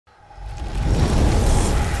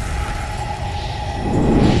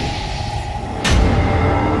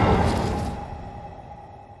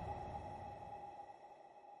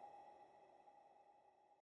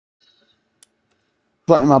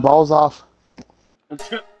Sweating my balls off.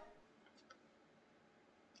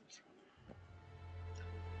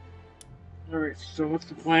 Alright, so what's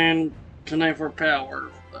the plan tonight for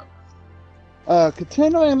power?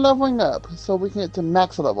 Continuing leveling up so we can get to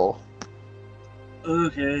max level.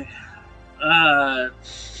 Okay.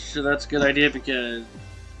 So that's a good idea because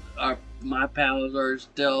my pals are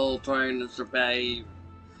still trying to survive.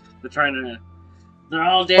 They're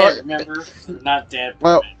all dead, remember? They're not dead.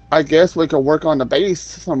 Well, I guess we could work on the base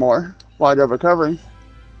some more while they're recovering.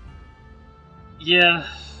 Yeah.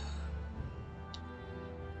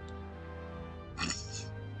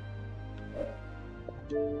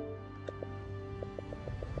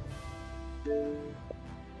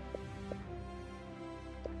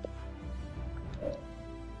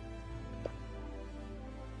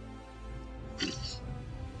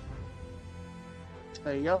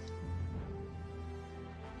 There you go.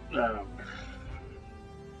 Yeah,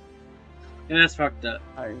 that's fucked up.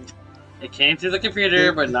 It came to the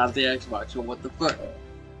computer, but not the Xbox. So what the fuck?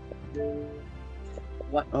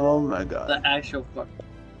 What? Oh my god. The actual fuck?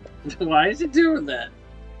 Why is it doing that?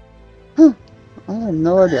 I have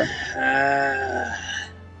no idea.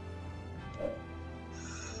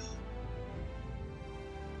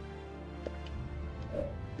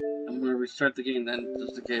 I'm gonna restart the game then,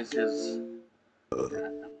 just in case, because...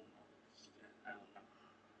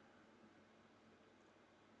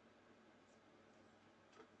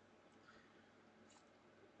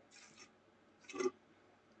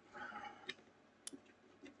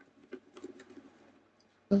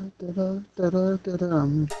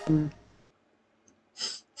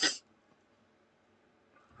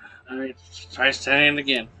 Alright, try standing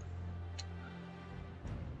again.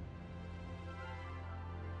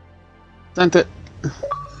 Sent it.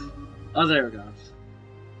 Oh, there we go.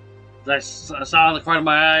 I saw in the corner of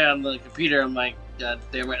my eye on the computer, I'm like, God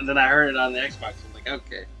damn it, and then I heard it on the Xbox, I'm like,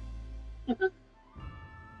 okay.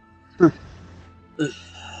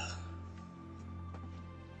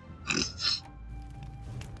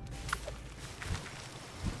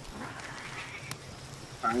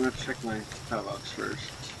 I'm gonna check my box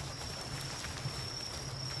first.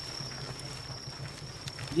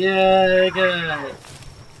 Yeah, good.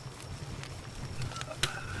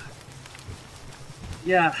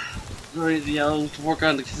 Yeah, sorry, the yellows work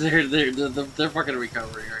on because they're fucking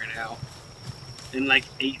recovering right now. In like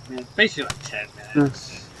 8 minutes, basically like 10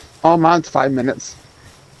 minutes. All mine's 5 minutes.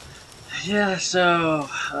 Yeah, so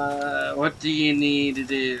what do you need to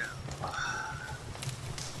do?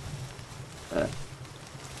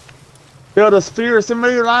 Build a sphere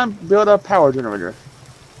assembly line, build a power generator.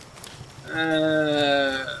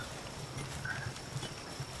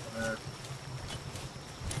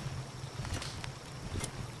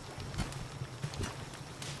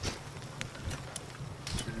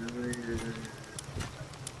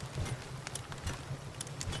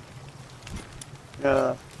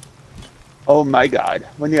 Oh my god.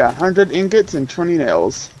 We need 100 ingots and 20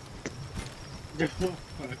 nails.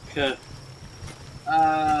 Okay.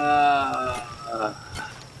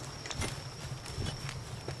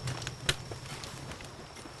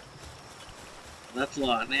 That's a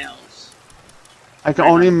lot of nails. I can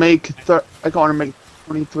only make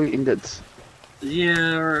 23 ingots.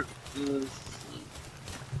 Yeah.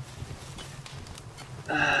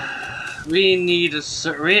 We need a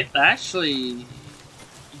actually.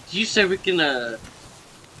 You said we can.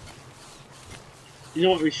 You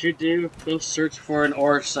know what we should do? Go search for an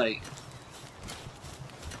ore site.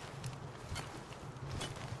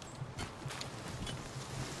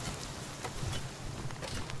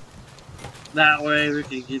 That way we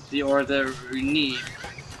can get the ore that we need.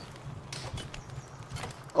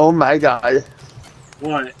 Oh my god.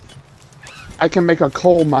 What? I can make a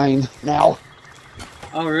coal mine now.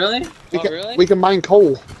 Oh really? We can mine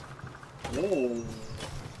coal. Oh.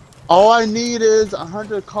 All I need is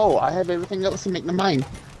 100 coal. I have everything else to make the mine.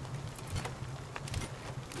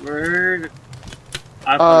 Where?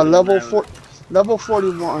 Level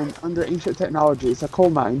 41 under ancient technologies, a coal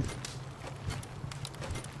mine.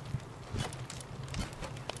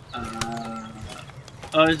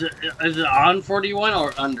 Oh, is it on 41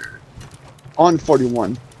 or under? On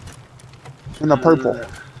 41. In the purple.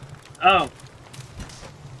 Oh,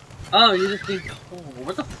 you just need coal.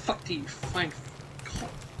 Where the fuck do you find coal?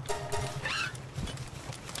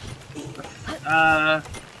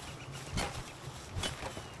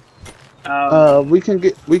 We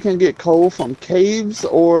can get coal from caves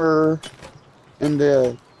or in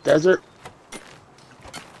the desert.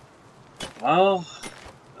 Well,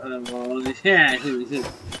 yeah, it's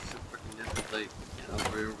like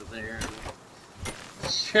way over there.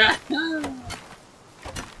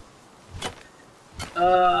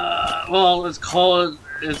 Well, it's called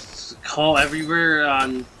everywhere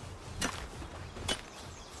on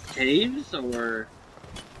caves, or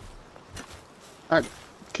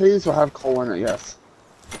Caves will have coal in it, yes.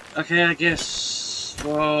 okay, I guess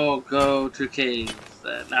we'll go to caves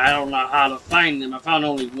then. I don't know how to find them. I found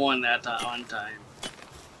only one at one time.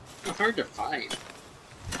 It's hard to find.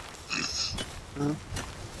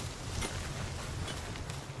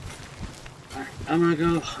 Alright, I'm gonna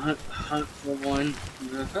go hunt for one.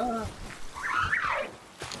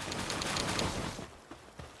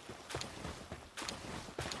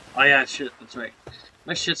 Oh yeah, shit, that's right.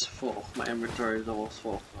 My shit's full. My inventory is almost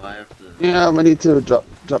full, so I have to... Yeah, we need to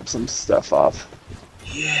drop some stuff off.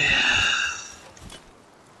 Yeah.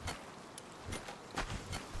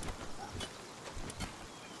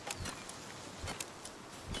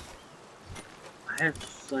 I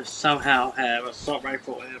somehow have assault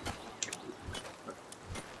rifle and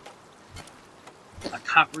a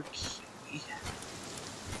copper key.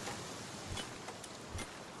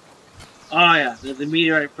 Oh yeah, the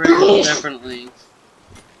meteorite fragment definitely.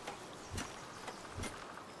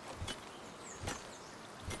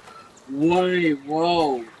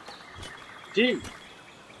 Whoa, dude.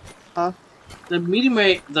 Huh? The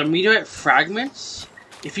meteorite fragments.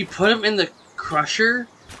 If you put them in the crusher,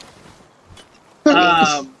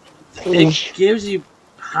 it gives you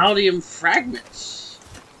palladium fragments.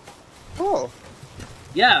 Oh.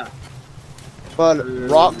 Yeah. But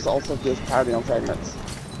rocks also gives palladium fragments.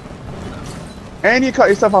 And you cut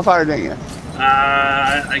yourself on fire, didn't you?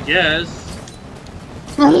 I guess.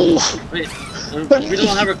 Wait, we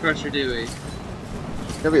don't have a crusher, do we?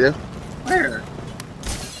 Yeah, we do. Where?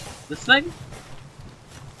 This thing?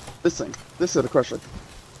 This thing. This is the crusher.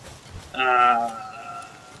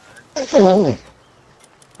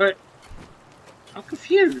 But I'm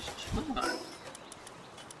confused. Come on.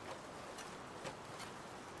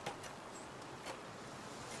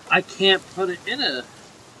 I can't put it in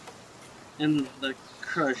the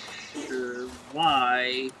crusher.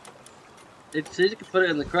 Why? It says you can put it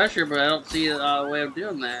in the crusher, but I don't see a way of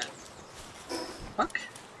doing that. Fuck.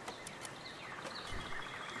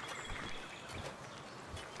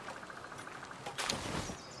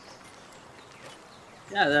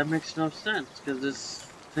 Yeah, that makes no sense, because this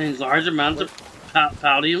contains large amounts of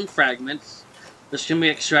palladium fragments, which can be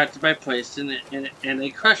extracted by placing it in a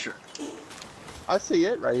crusher. I see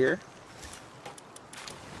it right here.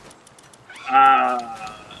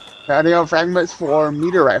 Palladium fragments for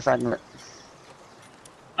meteorite fragment.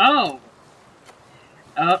 Oh,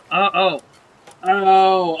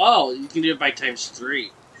 you can do it by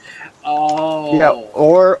 ×3. Oh. Yeah,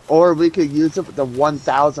 or we could use it with the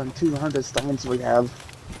 1,200 stones we have.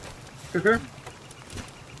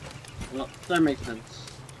 Well, that makes sense.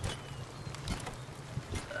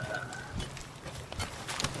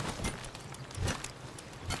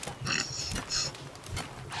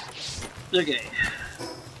 Okay.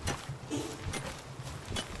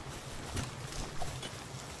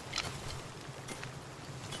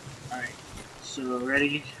 Alright, so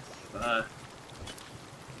ready?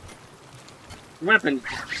 Weapon.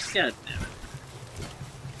 God damn it.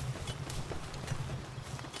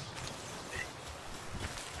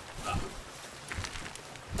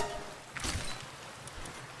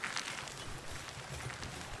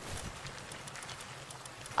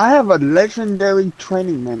 I have a legendary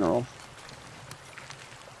training mineral.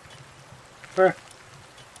 Huh.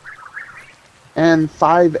 And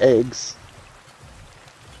 5 eggs.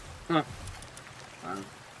 Huh.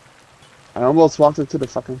 I almost walked into the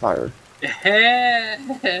fucking fire. That's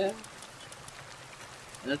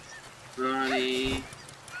funny.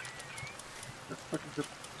 The fuck is the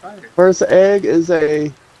fire? First egg is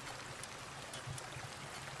a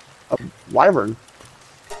wyvern.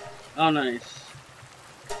 Oh, nice.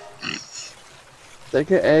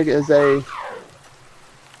 Second egg is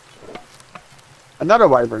another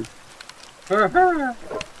wyvern.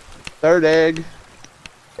 Third egg.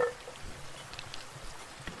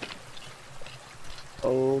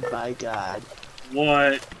 Oh my god.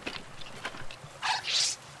 What?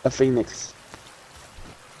 A phoenix.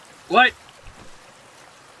 What?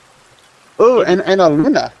 Oh, and a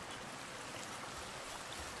Luna.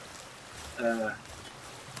 Okay.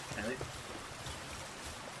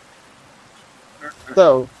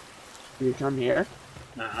 So, you come here.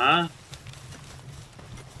 Uh-huh.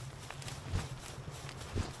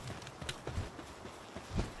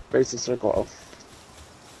 Base the circle.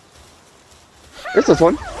 There's this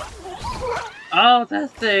one. Oh,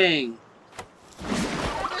 that thing.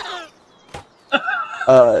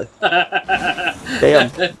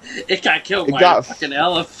 Damn. It got killed by a fucking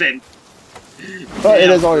elephant. But it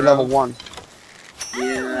is only level 1.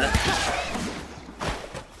 Yeah.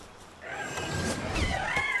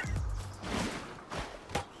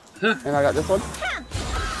 And I got this one.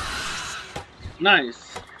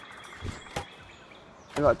 Nice.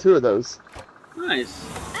 I got 2 of those. Nice.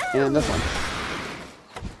 And this one.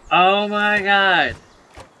 Oh my god.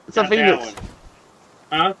 It's a Got that Phoenix. one.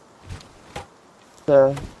 Huh?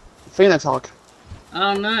 The Phoenix Hawk.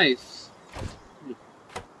 Oh, nice.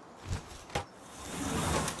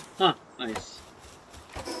 Huh, nice.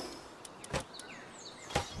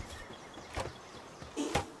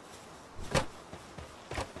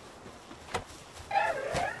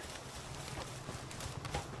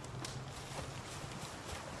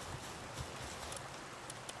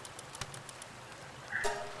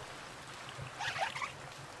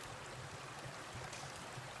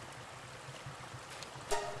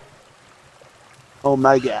 Oh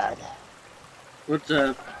my god. What's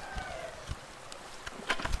up?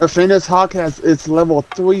 The Phoenix Hawk has its level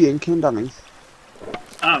 3 in kindling.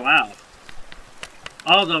 Oh, wow.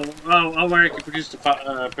 Oh, where it can produce stuff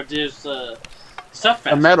faster.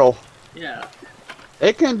 The metal. Yeah.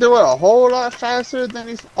 It can do it a whole lot faster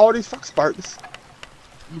than all these fuck sparks.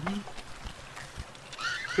 Mm-hmm.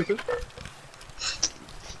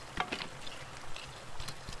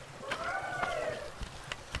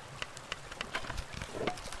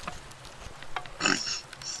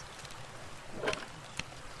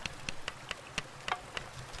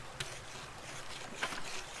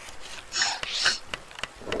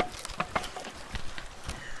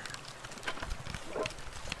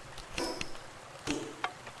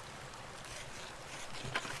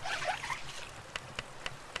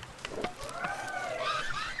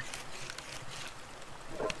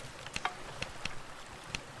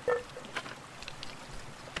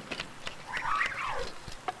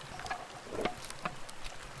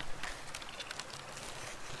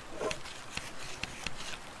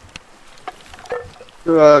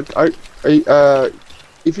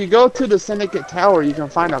 If you go to the Syndicate Tower, you can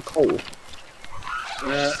find a coal.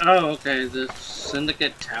 Oh, okay. The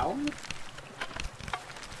Syndicate Tower?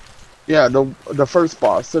 Yeah, the first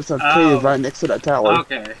boss. There's a cave right next to that tower.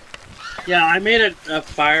 Okay. Yeah, I made a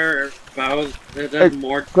fire bow that does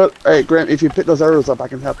more. Hey, Grant, if you pick those arrows up, I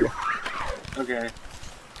can help you. Okay.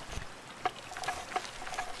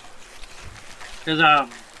 Because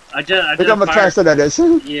I did Look how much faster that is.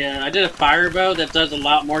 Yeah, I did a fire bow that does a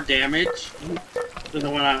lot more damage than the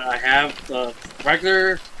one I have. The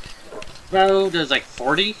regular bow does like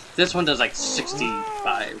 40. This one does like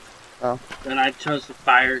 65. Oh. And I chose the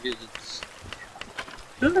fire because it's.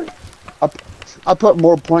 I put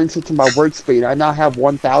more points into my work speed. I now have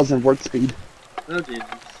 1,000 work speed. Oh, Jesus.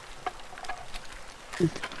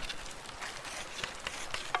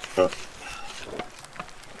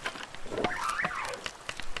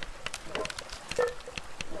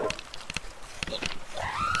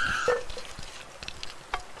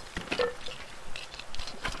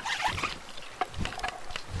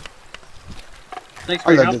 Thanks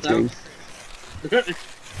for your help, though.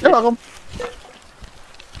 You're welcome.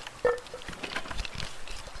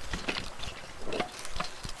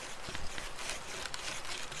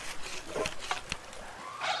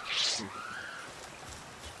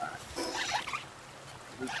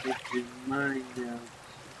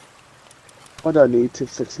 What do I need to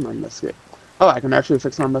fix my musket? Oh, I can actually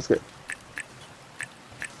fix my musket.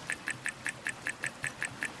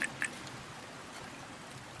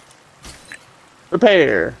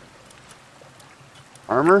 Repair.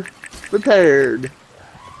 Armor repaired.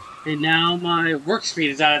 And now my work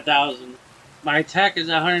speed is at 1,000. My attack is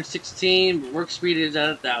at 116, but work speed is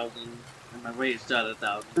at 1,000. And my weight is at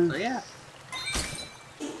 1,000. So yeah.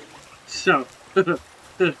 So.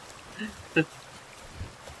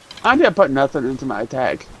 I didn't put nothing into my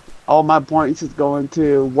attack. All my points is going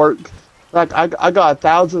to work. Like I got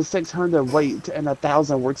 1,600 weight and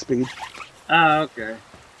 1,000 work speed. Oh, okay.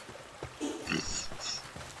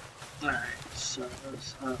 Alright, so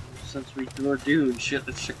since we were doing shit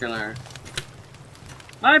that's chicken iron.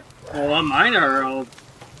 Mine are all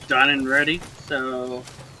done and ready, so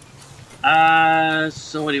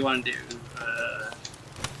so what do you want to do?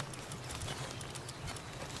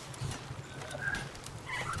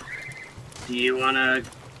 Do you want to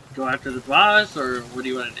go after the boss, or what do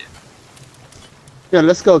you want to do? Yeah,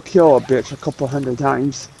 let's go kill a bitch a couple 100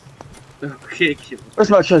 times. Okay, kill. Where's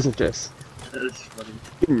my treasure chest? That's funny.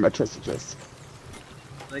 Give me my treasure chest.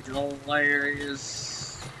 Like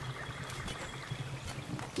hilarious.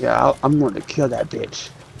 Yeah, I'm going to kill that bitch.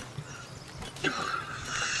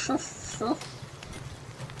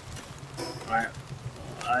 Alright.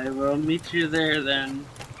 I will meet you there then.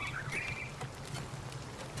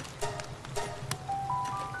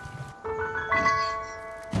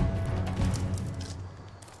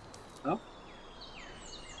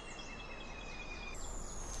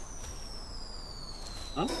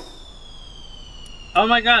 Oh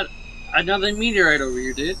my god! Another meteorite over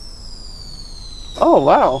here, dude. Oh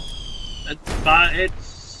wow.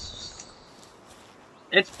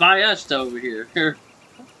 It's by us over here.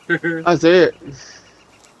 I see it.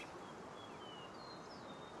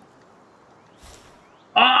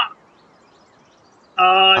 Ah!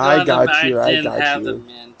 Oh, I got I you. I didn't got have the you.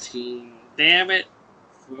 Mantine. Damn it.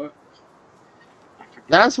 Fuck.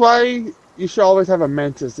 That's why you should always have a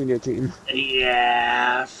mantis in your team.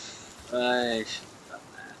 Yeah. I should have done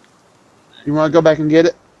You want to go back and get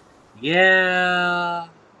it? that. Yeah.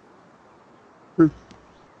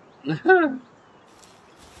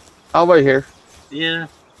 I'll wait here. Yeah.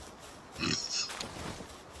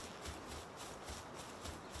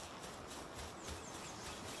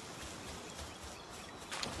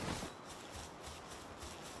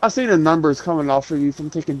 I see the numbers coming off of you from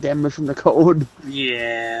taking damage from the cold.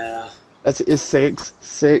 Yeah. It's 6,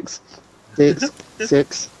 6, 6,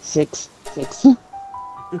 6, 6, 6. You're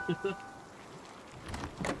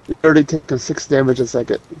already taking 6 damage a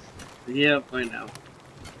second. Yep, I know.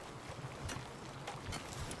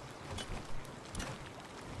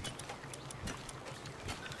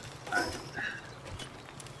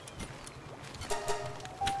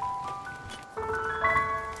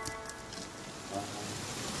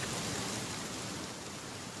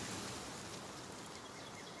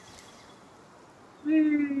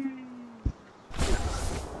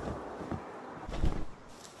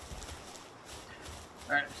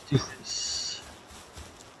 Alright, let's do this.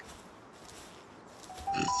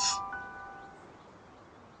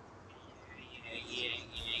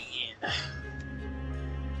 Yeah.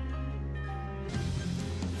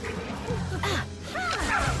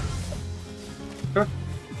 Huh?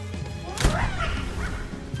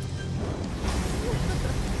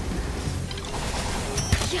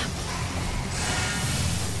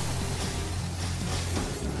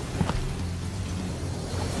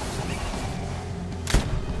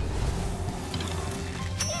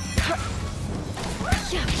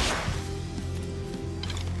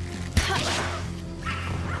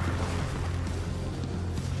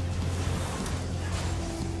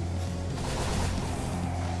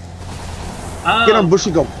 Get on Oh,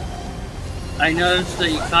 Bushigo. I noticed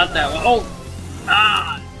that you caught that one. Oh!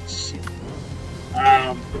 Ah! Shit.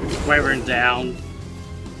 Wyvern down.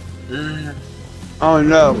 Ugh. Oh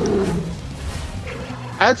no.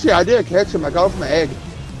 Actually, I did catch him. I got him from the egg.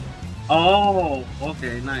 Oh,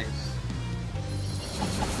 okay, nice.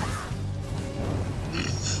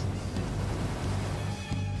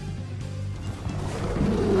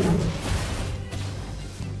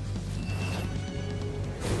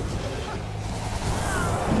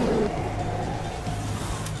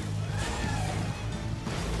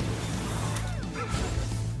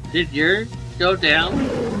 Did yours go down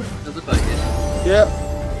to the bucket? Yep,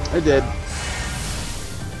 I did.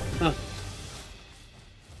 Huh.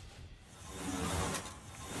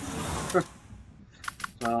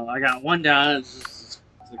 So I got one down. It's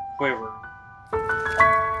a quiver.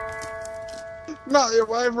 Not your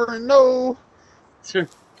wyvern, no. Sure.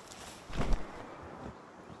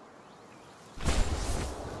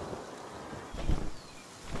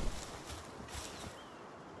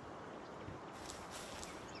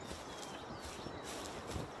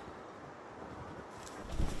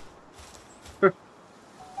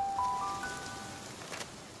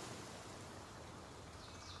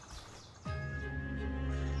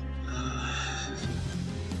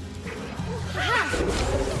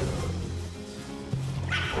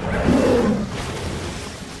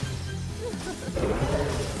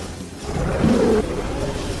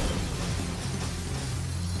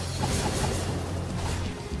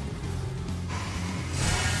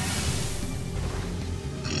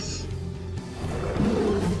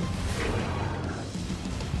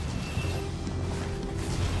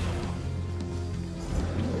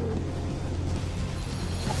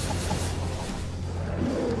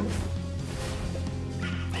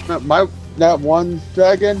 That one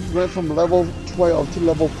dragon went from level 12 to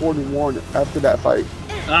level 41 after that fight.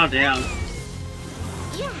 Oh, damn.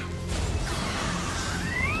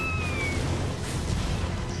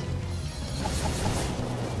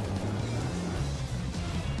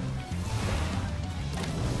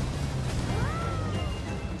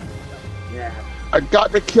 Yeah. I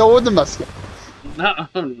got the kill with the musket.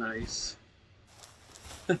 Oh, nice.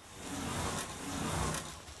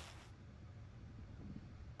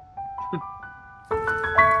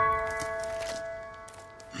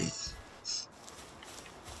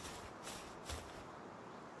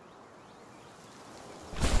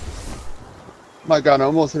 My god, I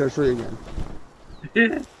almost hit a tree again.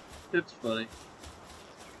 It's funny.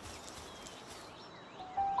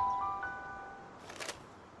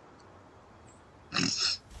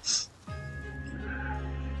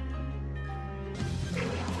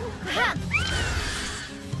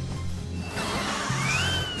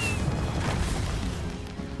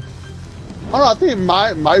 Oh, no, I think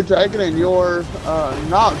my dragon and your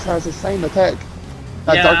Nox has the same attack.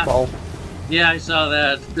 That Yeah. Dark Ball. Yeah, I saw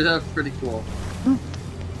that. That's pretty cool.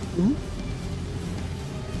 Mm-hmm.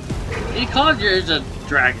 He called yours a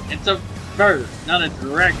dragon. It's a bird, not a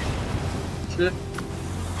dragon.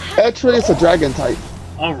 Actually, it's a dragon type.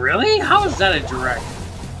 Oh, really? How is that a dragon?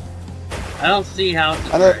 I don't see how it's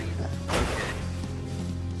a I know. dragon.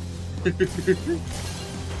 Okay.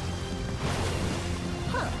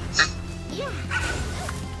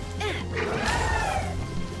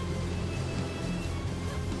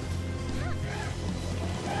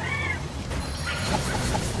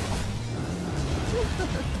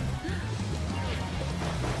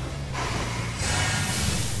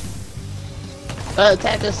 That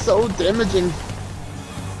attack is so damaging.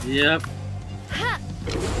 Yep.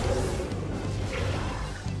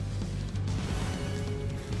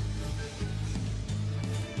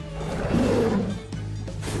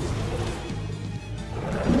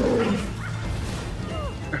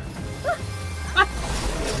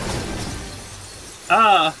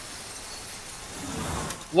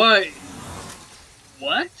 What?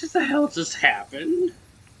 What the hell just happened?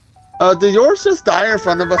 Did yours just die in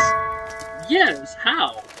front of us? Yes,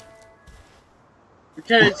 how?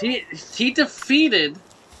 Because he defeated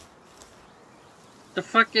the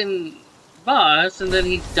fucking boss and then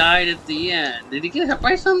he died at the end. Did he get hit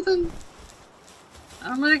by something?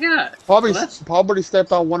 Oh my god. Probably, Well, probably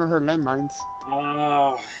stepped on one of her landmines.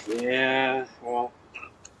 Oh, yeah. Well,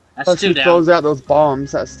 that's So two she down. throws out those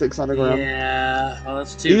bombs that sticks on the ground. Yeah, well,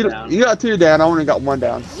 that's two down. You got 2 down, I only got 1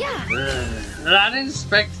 down. Yeah. I didn't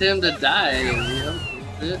expect him to die. You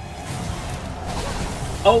know?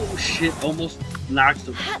 Oh shit, almost knocked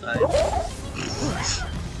him aside.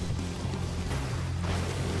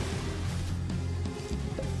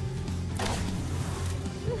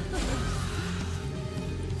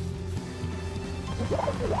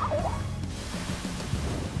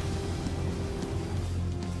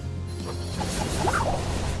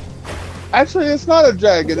 Actually, it's not a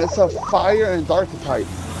dragon, it's a fire and dark type.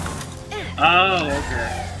 Oh,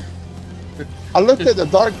 okay. I looked at the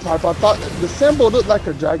dark type, I thought the symbol looked like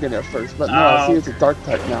a dragon at first, but no, I see it's a dark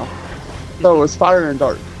type now. So it's fire and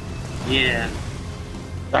dark. Yeah.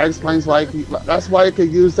 That explains why that's why you could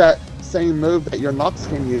use that same move that your Nox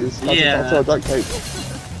can use. Because Yeah. it's also a dark type.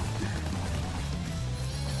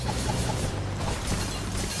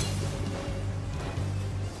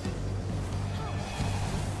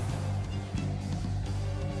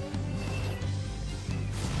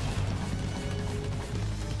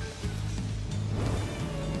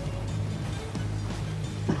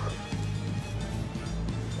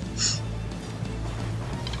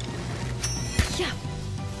 Yeah.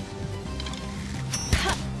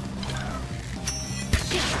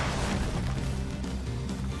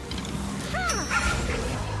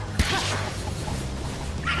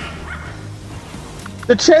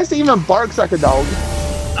 The chest even barks like a dog.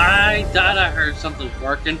 I thought I heard something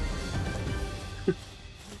barking.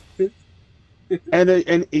 And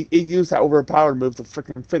it used that overpowered move to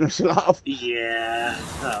freaking finish it off. Yeah,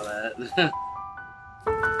 saw that.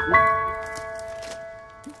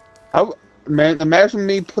 Man, imagine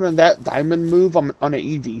me putting that diamond move on an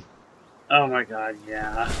Eevee. Oh my god,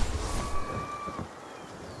 yeah.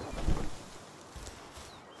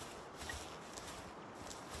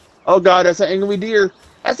 Oh god, that's an angry deer.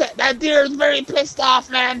 That deer is very pissed off,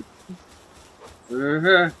 man.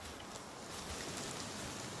 Uh-huh.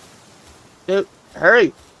 Dude,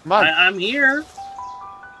 hurry, come on. I'm here.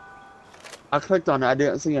 I clicked on it. I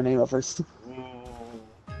didn't see your name at first. Oh,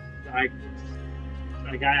 I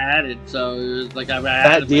got added, so it was like I got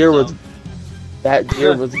added. That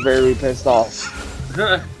deer was very pissed off.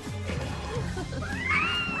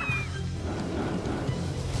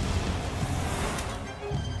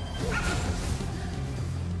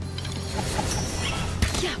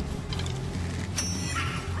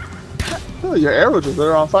 Oh, your arrows are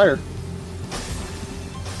there on fire.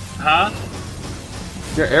 Huh?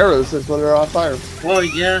 Your arrows is what are on fire. Well,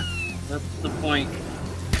 yeah, that's the point.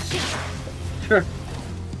 Sure.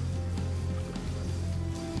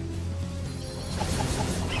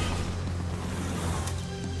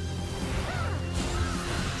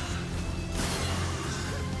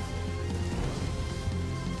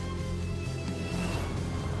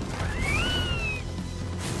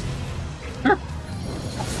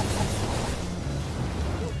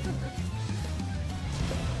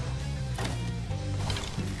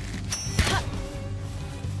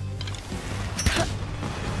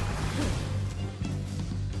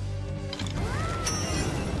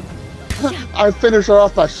 I finish her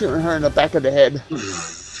off by shooting her in the back of the head.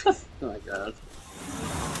 Oh my god.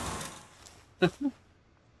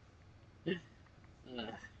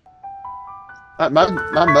 My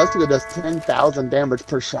musket does 10,000 damage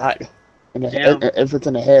per shot, Damn. if it's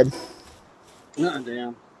in the head.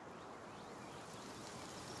 Damn.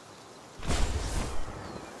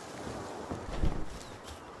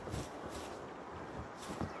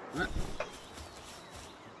 What?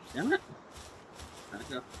 Damn it.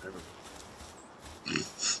 Back up. There we go.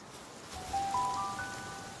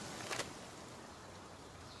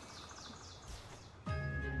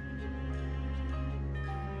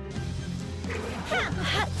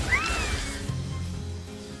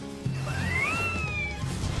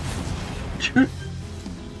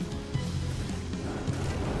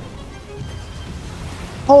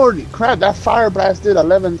 Holy crap! That fire blast did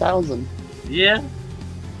 11,000. Yeah.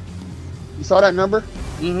 You saw that number?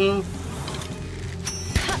 Mm-hmm.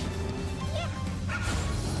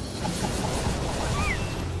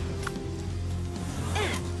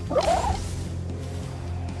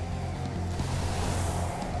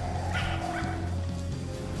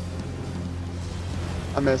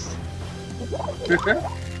 I missed.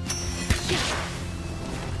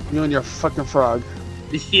 You and your fucking frog.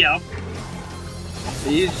 Yep.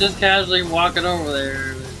 He's just casually walking over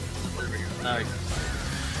there. There we go. There we go.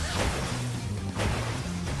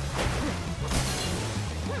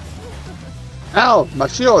 Ow! My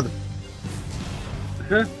shield!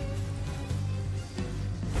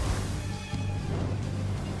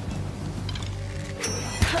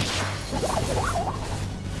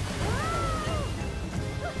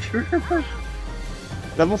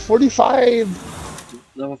 Level 45!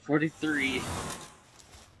 Level 43.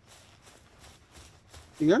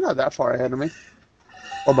 You're not that far ahead of me.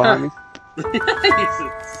 Or behind me.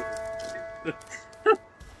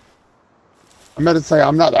 I meant to say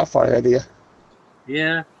I'm not that far ahead of you.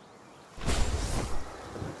 Yeah.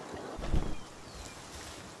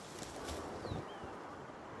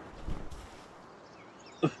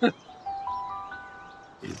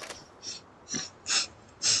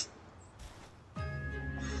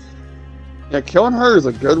 Yeah, killing her is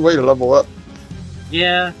a good way to level up.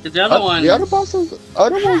 Yeah, the other one. The other ones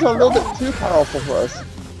are a little bit too powerful for us.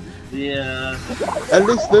 Yeah. At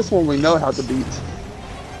least this one we know how to beat.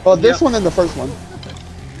 Well, this one and the first one.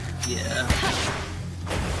 Yeah.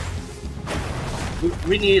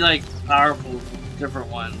 We need like powerful, different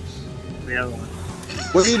ones. The other one.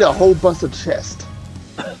 We need a whole bunch of chests.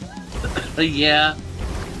 Yeah.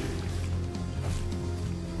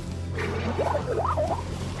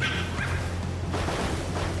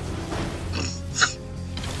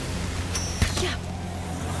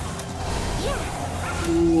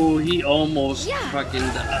 Ooh, he almost fucking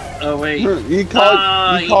died. Oh wait. You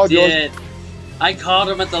called did. I called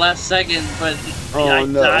him at the last second, but I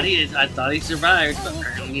thought he survived, but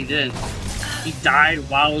apparently he did. He died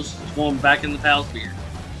while I was going back in the Palworld.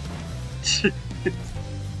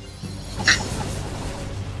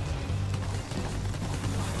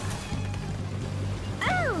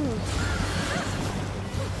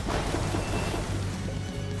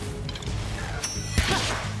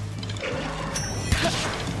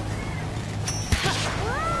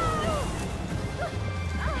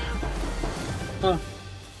 Huh.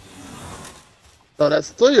 So that's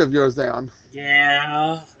 3 of yours down.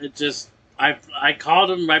 Yeah, it just I called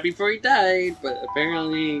him right before he died, but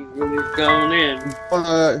apparently when he was going in.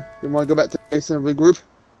 You want to go back to base and regroup?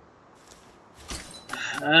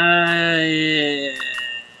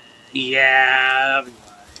 Yeah.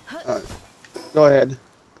 Go ahead.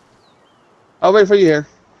 I'll wait for you here.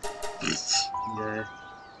 Yeah.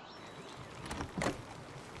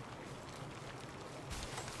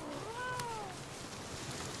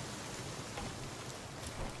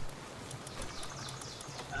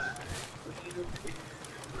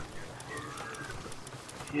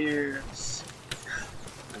 Here's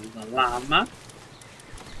the llama.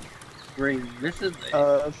 Bring Mrs.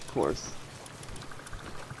 Of course.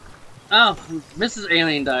 Oh, Mrs.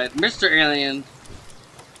 Alien died. Mr. Alien,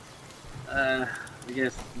 I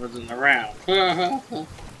guess wasn't around. Mr.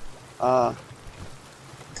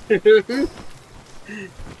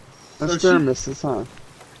 and Mrs., huh?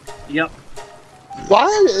 Yep. Why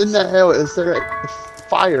in the hell is there a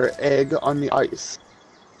fire egg on the ice?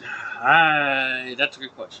 That's a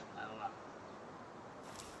good question. I don't know.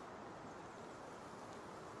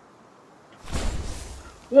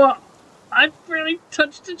 Well, I barely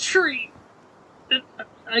touched a tree.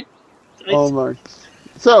 Oh my!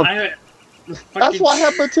 So that's what tree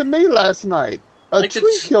happened to me last night. A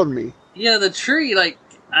tree killed me. Yeah, the tree. Like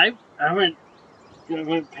I went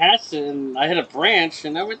past it and I hit a branch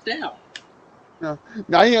and I went down. No,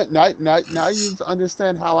 now you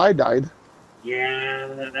understand how I died. Yeah,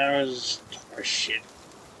 that was horseshit.